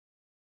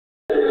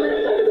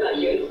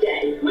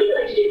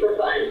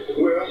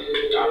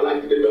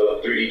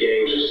3D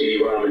games or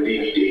CD-ROM and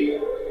DVD.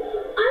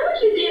 I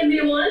wish you gave me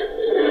one.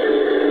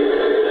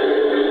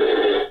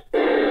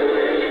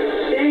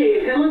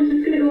 Dave, how long is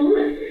this going to go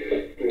on?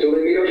 Until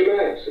they meet our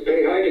demands. A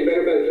pay hike and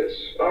better benefits.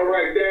 All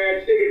right,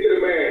 Dad, stick it to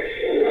the man.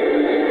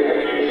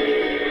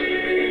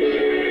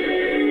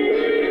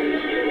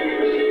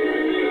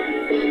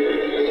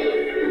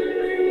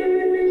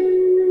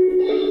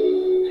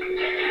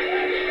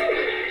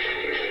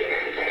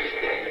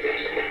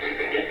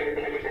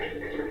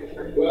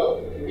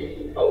 Well,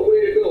 oh, way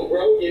to go,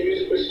 bro. Your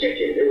music was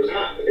kicking. It was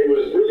hot. It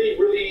was really,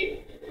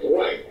 really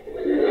white.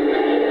 But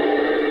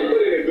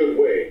in a good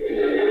way.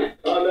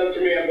 None for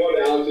me. I'm going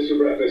to Alex's for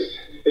breakfast.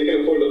 They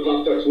can afford the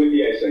Pop-Tarts with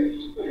the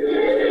icing.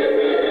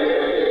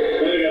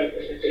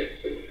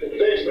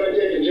 Thanks, but I'm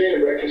taking Jane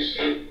to breakfast.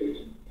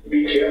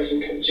 Be careful.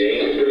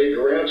 Jane's really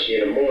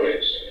grouchy in the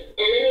mornings.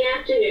 And in the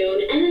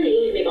afternoon, and in the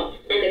evening,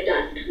 and at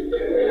dusk.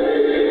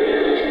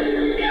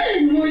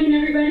 Good morning,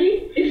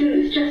 everybody. Isn't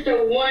this just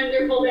a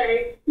wonderful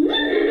day? You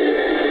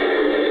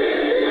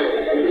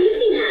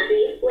seem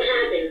happy. What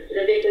happened?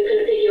 The victim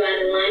couldn't pick you out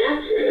in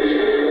lineup?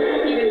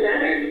 Even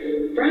better.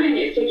 Brian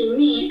is taking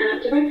me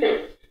out to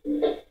breakfast.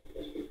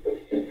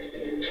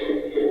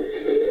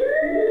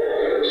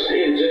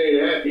 Seeing Jane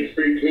happy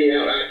freaked me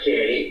out. I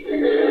can't eat.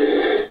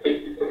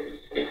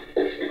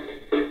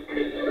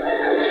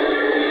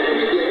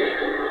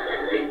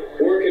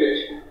 Working it.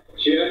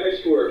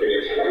 Just working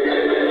it.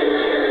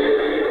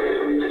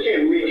 I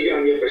can't believe you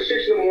got me up at 6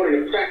 in the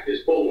morning to practice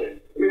bowling.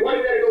 I mean, why do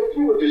we gotta go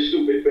through with this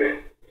stupid thing?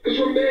 Because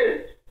we're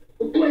men.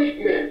 We're Blake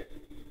men.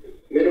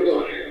 Men of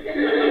honor.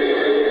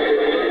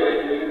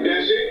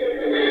 That's it?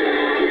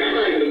 We got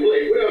Ivan and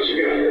Blake. What else you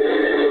got?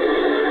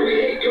 We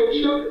hate Coach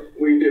Tucker.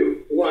 We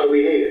do. Why do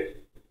we hate it?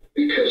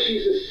 Because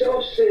she's a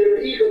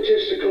self-centered,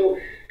 egotistical,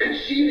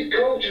 conceited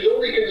coach who's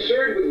only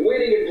concerned with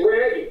winning and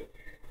bragging.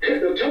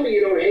 Now tell me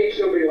you don't hate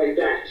somebody like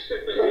that.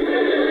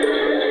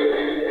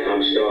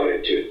 I'm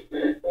starting to.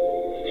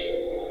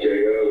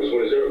 Okay, which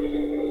one is Earl?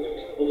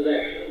 Over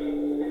there.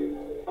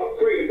 Oh,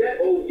 Craig, if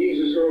that old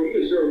geezer's Earl, you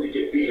deserve to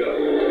get beat up.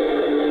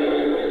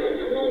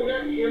 No,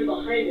 not him,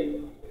 behind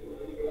him.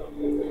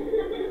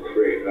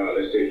 Great,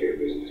 let's take care of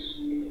business.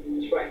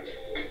 That's right.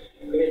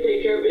 We're gonna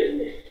take care of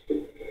business.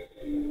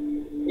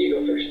 You go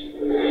first.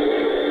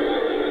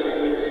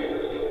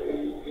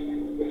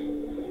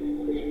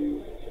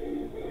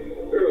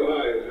 Earl,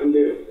 hi, I'm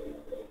Neil.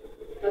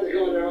 How's it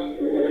going, Earl?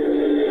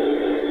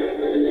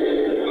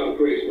 I'm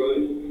Craig's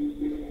brother.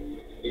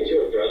 You two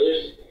are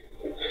brothers?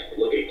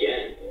 Look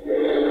again.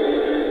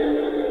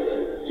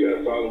 You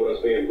got a problem with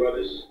us being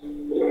brothers?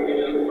 You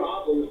got a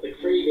problem with the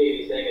Cree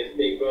baby sending his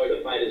big brother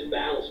to fight his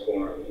battles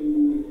for him.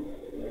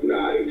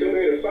 Nah, I didn't come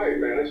here to fight,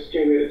 man. I just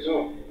came here to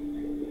talk.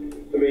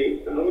 I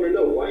mean, I want to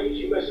know, why you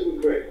keep messing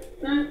with Craig?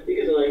 Nah,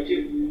 because I like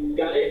to.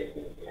 Got it?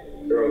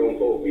 Earl, don't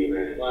poke me,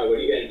 man. Why? What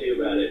are you gonna do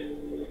about it?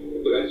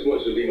 Look, I just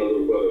want you to leave my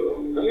little brother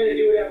alone. I'm gonna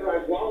do whatever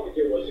I want with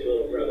your wussy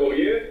little brother. Oh,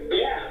 yeah?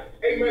 Yeah.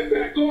 Hey, man,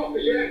 back off,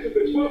 because you're asking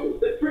for trouble.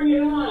 Let's bring it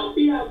on. I'll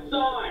be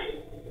outside.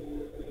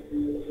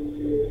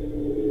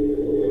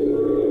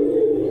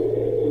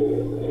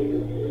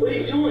 What are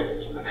you doing?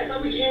 I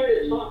thought we came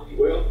here to talk.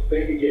 Well,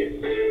 think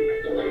again.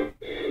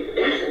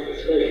 That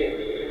sounds good.